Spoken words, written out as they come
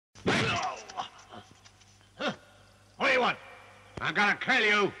want? I'm gonna kill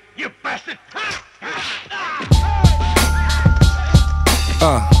you, you bastard!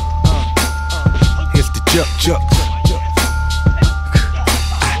 Here's the juk.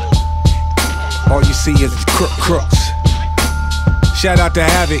 All you see is the crooks. Shout out to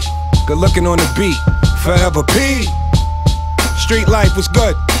Havoc, good looking on the beat. Forever P. Street life was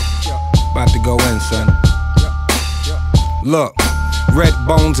good. About to go in, son. Look, red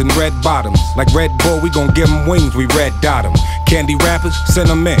bones and red bottoms. Like Red Bull, we gon' give them wings, we red dot them. Candy rappers, send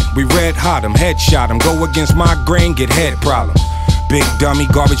them in, we red hot them. Headshot them, go against migraine, get head problems. Big dummy,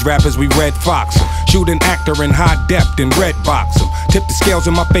 garbage rappers, we red fox em. Shoot an actor in high depth and red box em. Tip the scales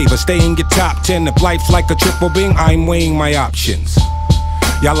in my favor, stay in your top 10. If life's like a triple beam, I'm weighing my options.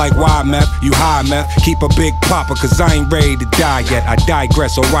 Y'all like wild meth, you high meth. Keep a big popper, cause I ain't ready to die yet. I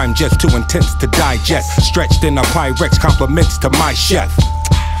digress, or I'm just too intense to digest. Stretched in a Pyrex, compliments to my chef.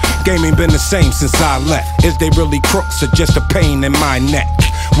 Game ain't been the same since I left. Is they really crooks or just a pain in my neck?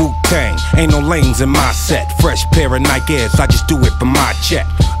 Wu-Tang, ain't no lanes in my set. Fresh pair of Nike Airs, I just do it for my check.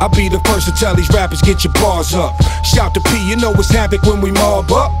 I'll be the first to tell these rappers, get your bars up. Shout to P, you know it's havoc when we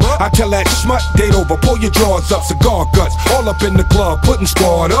mob up. I tell that smut, date over, pull your drawers up. Cigar guts, all up in the club, putting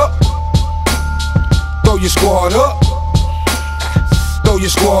squad up. Throw your squad up. Throw your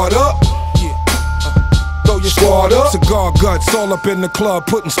squad up. Throw your squad up. Cigar guts, all up in the club,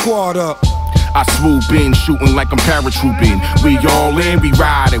 putting squad up. I swoop in, shooting like I'm paratrooping. We all in, we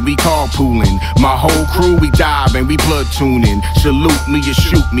riding, we carpooling. My whole crew, we diving, we platooning. Salute me or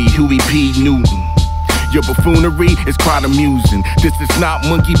shoot me, Huey P. Newton. Your buffoonery is quite amusing. This is not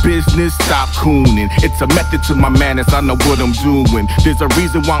monkey business, stop cooning. It's a method to my madness, I know what I'm doing. There's a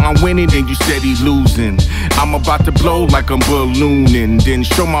reason why I'm winning and you steady losing. I'm about to blow like I'm ballooning. Then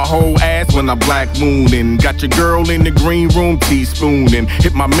show my whole ass when I'm black mooning. Got your girl in the green room teaspooning.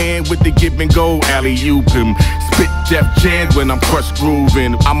 Hit my man with the give and go, alley-oop him. Spit Def Jam when I'm crushed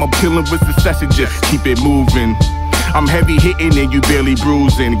grooving. I'm appealing with succession, just keep it moving. I'm heavy hitting and you barely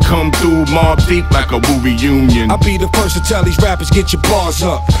bruising. Come through mob deep like a woo reunion. I'll be the first to tell these rappers, get your bars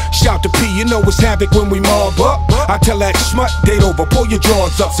up. Shout to P, you know it's havoc when we mob up. I tell that smut, date over, pull your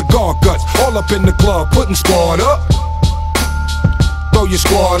drawers up. Cigar guts, all up in the club, putting squad up. Throw your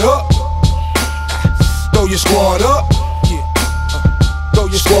squad up. Throw your squad up. Throw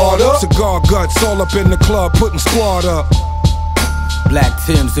your squad up. Cigar guts, all up in the club, putting squad up. Black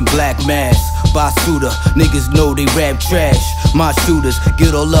Tims and black masks, Basuda, niggas know they rap trash. My shooters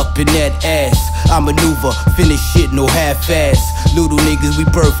get all up in that ass. I maneuver, finish shit, no half-ass. Little niggas, we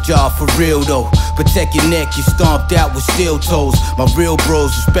birthed y'all for real though. Protect your neck, you stomped out with steel toes. My real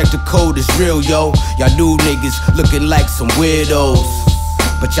bros, respect the code is real, yo. Y'all new niggas looking like some weirdos.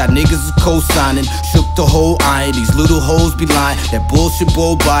 But y'all niggas is co-signing, shook the whole iron. These little hoes be lying, that bullshit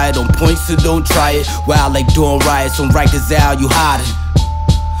bull buy it. On point, so don't try it. Wild like doing riots on Rikers Isle, you hiding.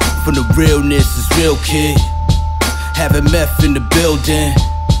 From the realness is real, kid. Having meth in the building.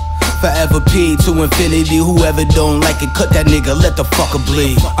 Forever P to infinity. Whoever don't like it, cut that nigga, let the fucker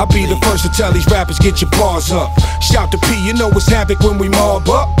bleed. I'll be the first to tell these rappers, get your bars up. Shout to P, you know it's havoc when we mob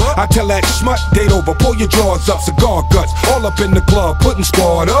up. I tell that smut, date over, pull your drawers up. Cigar guts, all up in the club, putting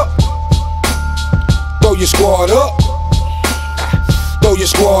squad up. Throw your squad up. Throw your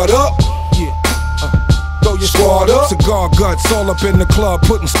squad up. Throw your squad up. Cigar guts, all up in the club,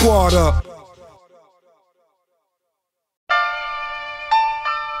 putting squad up.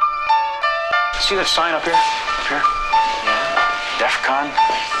 See that sign up here? Up here? Yeah. DEFCON?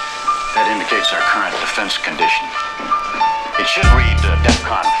 That indicates our current defense condition. It should read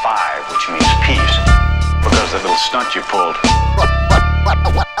DEFCON 5, which means peace, because that little stunt you pulled.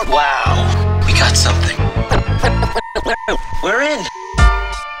 Wow, we got something. We're in.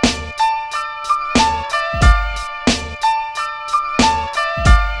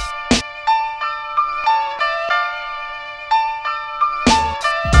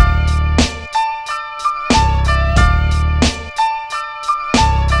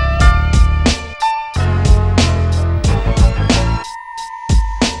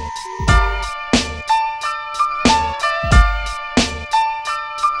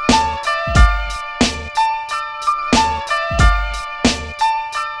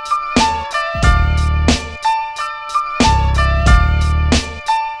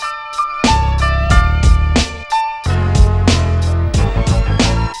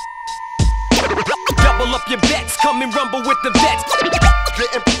 Your bets, come and rumble with the vets.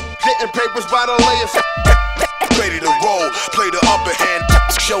 Getting papers by the layers. Ready to roll, play the upper hand.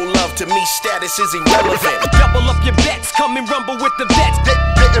 Show love to me, status is irrelevant. Double up your bets, come and rumble with the vets.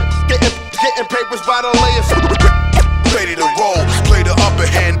 Getting papers by the layers. Ready to roll, play the upper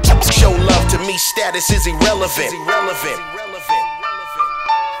hand. Show love to me, status status is irrelevant.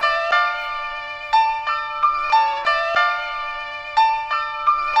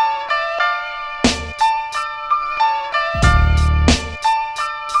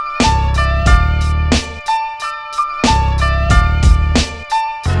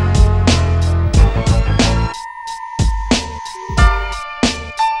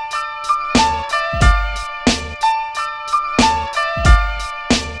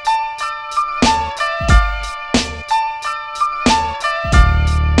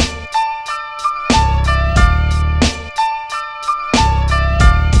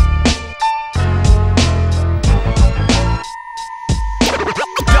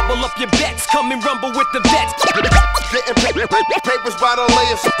 Double up your bets, come and rumble with the vets. Getting papers by the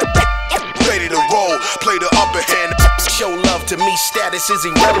layers. Ready to roll, play the upper hand. Show love to me, status is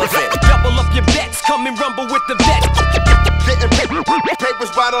irrelevant. Double up your bets, come and rumble with the vets. Getting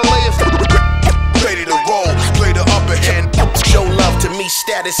papers by the layers. Ready to roll, play the upper hand. Show love to me,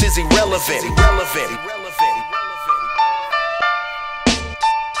 status is irrelevant.